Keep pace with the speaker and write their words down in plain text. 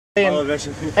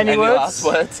Any last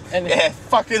words? Yeah,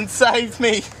 fucking save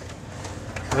me.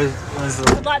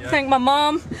 I'd like to thank my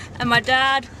mum and my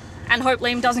dad and hope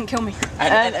Liam doesn't kill me.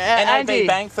 And Andy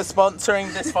Bank for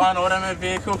sponsoring this fine automated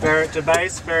vehicle. Ferret to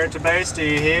base, do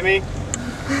you hear me?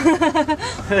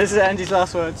 This is Andy's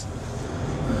last words.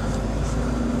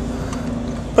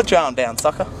 Put your arm down,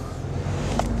 sucker.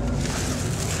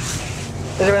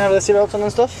 Does everyone have their seatbelts on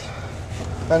and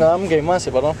stuff? I know, I'm getting my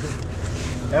seatbelt on.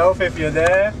 Elf, if you're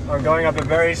there, I'm going up a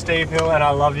very steep hill and I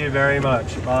love you very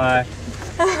much. Bye.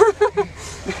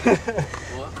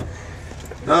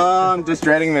 Oh, I'm just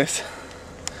dreading this.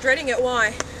 Dreading it,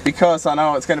 why? Because I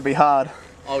know it's going to be hard.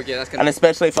 Oh yeah, that's gonna. And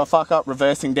especially if I fuck up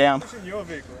reversing down. This is your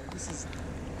vehicle. This is.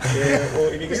 Yeah.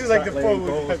 Well, this is like the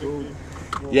forward.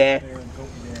 Yeah.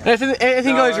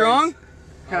 Anything goes wrong?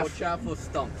 Watch out for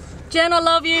stumps. Jen, I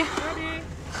love you.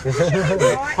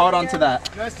 Hold on to that.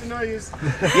 Nice to know you.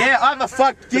 Yeah, I have a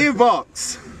fucked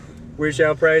gearbox. We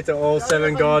shall pray to all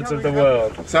 7 gods of the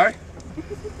world. Sorry?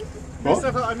 What?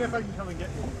 I don't know if I can come and get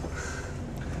you.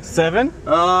 7?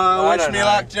 Oh, wish me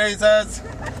luck, Jesus.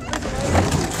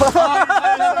 I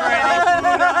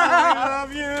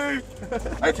love you.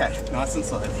 Okay, nice and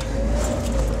slow.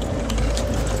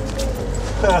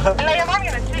 Liam, I'm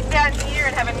going to sit down here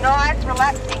and have a nice,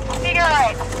 relaxing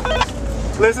cigarette.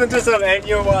 Listen to some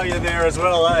Enya while you're there as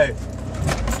well, eh?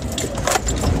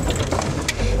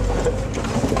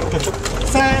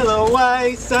 Sail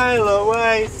away, sail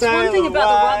away, sail away. One thing about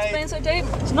the ruts being so deep,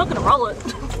 it's not going to roll it.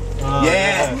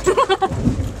 Yeah.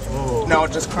 Oh. No,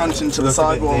 it just crunch into the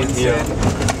sidewall instead.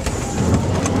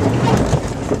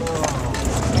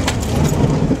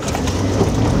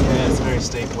 Yeah, it's very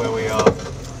steep where we are.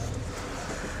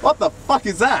 What the fuck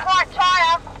is that? Right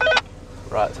tyre.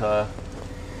 Right tyre.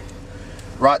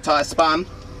 Right tyre spun.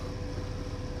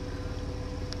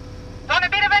 It's on a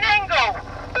bit of an angle.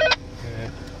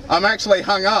 I'm actually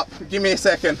hung up. Give me a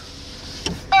second.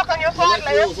 Look on your Your side, left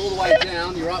Liam. wheel's all the way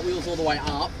down, your right wheel's all the way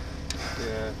up.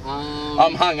 Yeah.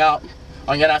 I'm hung up.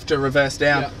 I'm gonna have to reverse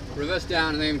down. Yeah, reverse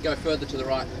down and then go further to the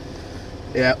right.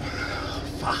 Yep.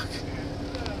 Fuck.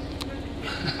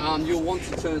 You'll want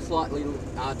to turn slightly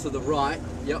to the right.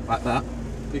 Yep. Like that.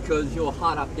 Because you're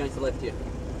hard up against the left here.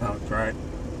 Oh, great.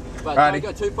 But Righty.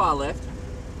 don't go too far left.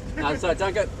 No, so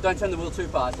don't turn the wheel too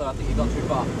far. So I think you've gone too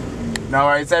far. No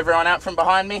worries. Everyone out from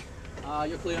behind me?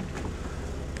 You're clear.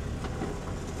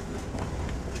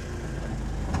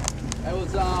 It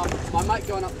was my mate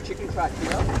going up the chicken track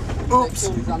here. Oops.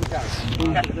 His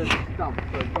undercarriage. There's a stump,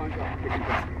 so don't go up the chicken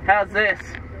track. How's this?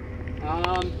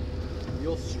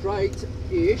 You're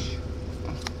straight-ish.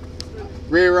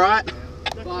 Rear right?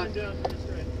 But,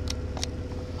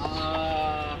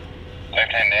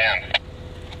 Left hand down.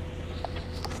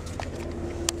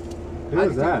 Who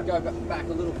was that? Go back a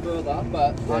little further,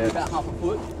 but only about half a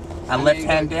foot. And left then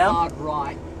hand go down? Hard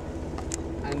right,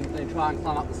 and then try and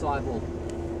climb up the sidewall.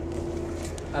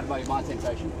 That'd be my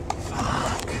temptation.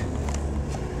 Fuck.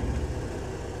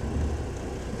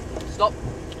 Stop.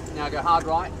 Now go hard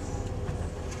right.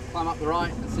 Climb up the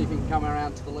right and see if you can come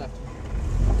around to the left.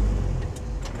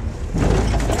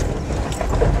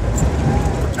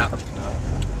 No.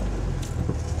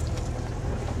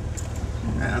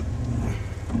 No.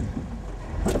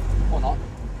 Or not.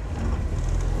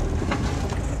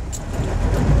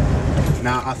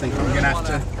 No, I think I'm gonna have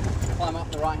to. Climb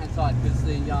up the right hand side because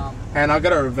the And I've got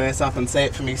to reverse up and see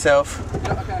it for myself.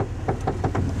 yeah, okay.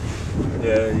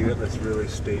 Yeah, you got this really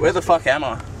steep. Where the fuck am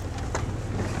I?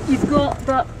 You've got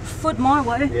that foot my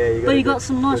way, Yeah, but you got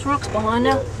some nice rocks behind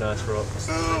you. Nice rocks.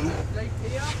 Deep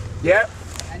here, Yep.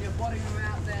 and you're bottoming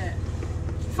out there.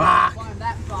 Fuck. Climb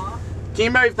that far. Can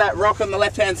you move that rock on the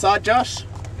left hand side, Josh?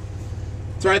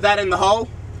 Throw that in the hole.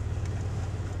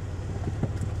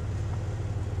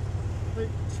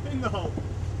 Spin the hole.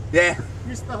 Yeah.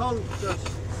 Miss the hole, Josh.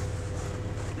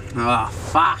 Oh,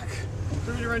 fuck.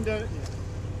 Try to run down it.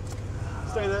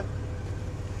 Stay there.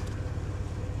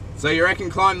 So you reckon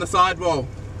climb the sidewall?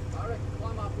 I reckon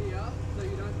climb up here so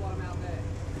you don't bottom out there.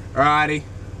 Alrighty.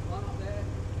 Climb up there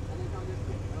and then come just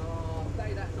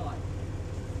stay that side.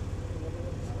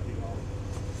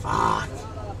 Fuck.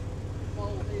 Another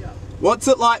hole here. What's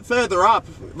it like further up?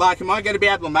 Like, am I going to be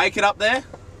able to make it up there?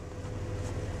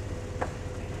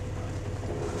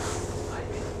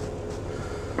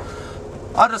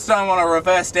 I just don't want to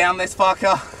reverse down this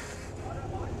fucker.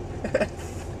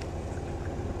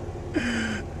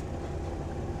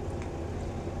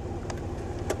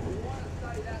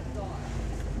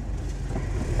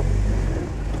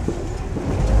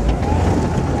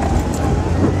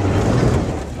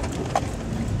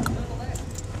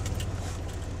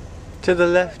 To the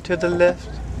left, to the left.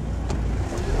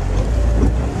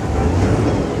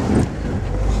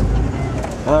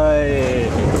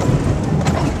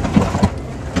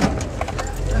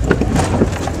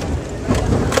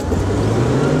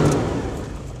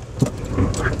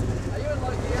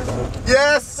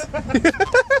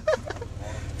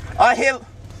 I hear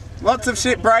lots of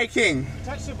shit breaking.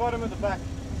 Touch the bottom of the back.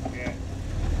 Yeah.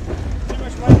 Too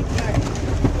much weight in the back.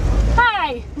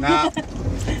 Hey! Nah.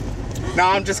 No,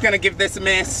 I'm just gonna give this a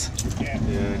miss. Yeah.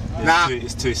 Nah.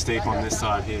 It's too steep on this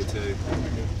side here too.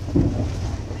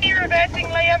 You're reversing,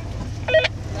 Liam.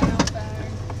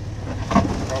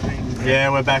 Yeah,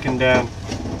 we're backing down.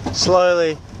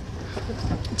 Slowly.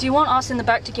 Do you want us in the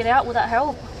back to get out? Will that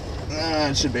help?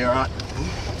 It should be alright.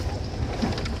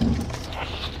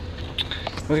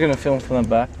 We're gonna film from the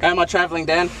back. How am I travelling,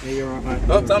 Dan? Yeah, you're right,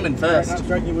 mate. Oops, I'm in first.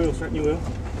 Straighten your wheel, straighten your wheel.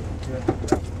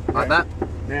 Like that.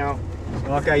 Now.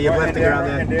 Okay, you've left the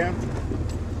ground there.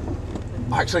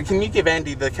 Actually, can you give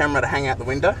Andy the camera to hang out the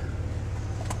window?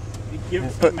 Give me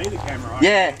the camera, right?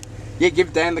 Yeah. Yeah,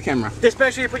 give Dan the camera. Just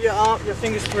make sure you put your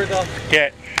fingers through the...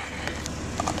 Yeah.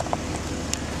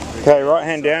 Okay, right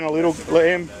hand down a little,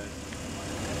 Liam.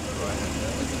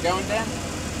 Is it going down?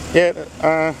 Yeah,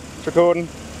 it's recording.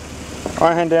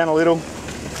 Right hand down a little.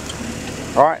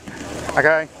 Right,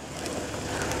 okay.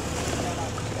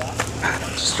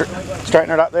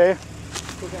 Straighten it up there.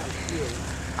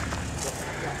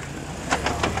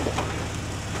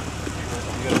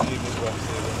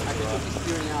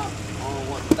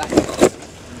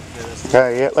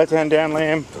 Okay, yeah, left hand down,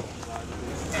 Liam.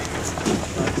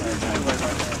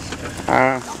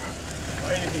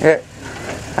 Yeah,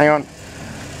 hang on.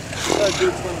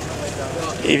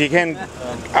 If you can,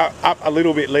 up a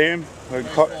little bit, Liam.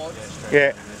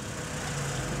 Yeah.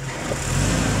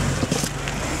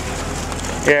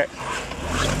 Yeah.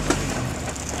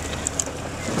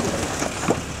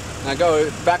 Now go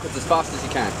backwards as fast as you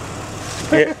can.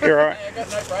 Yeah, you're right.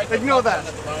 Ignore that.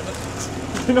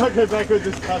 Do not go backwards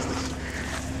as fast as...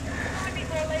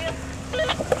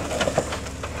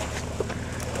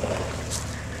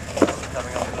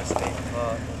 Coming up in a steep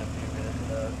part in a few minutes.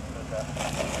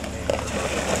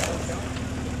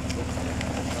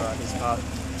 Alright, this part.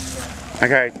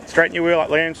 Okay, straighten your wheel up,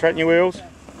 Liam. Straighten your wheels.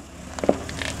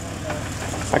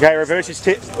 Okay, reverse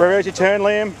your turn,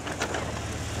 Liam.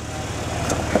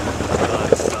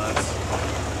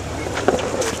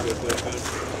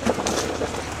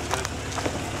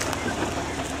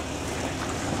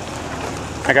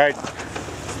 Okay,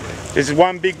 this is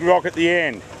one big rock at the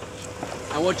end.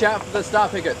 And watch out for the star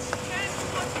pickets.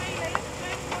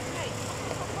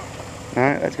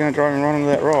 No, that's going to drive him right into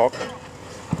that rock.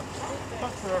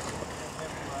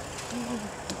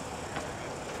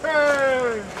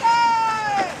 Hey!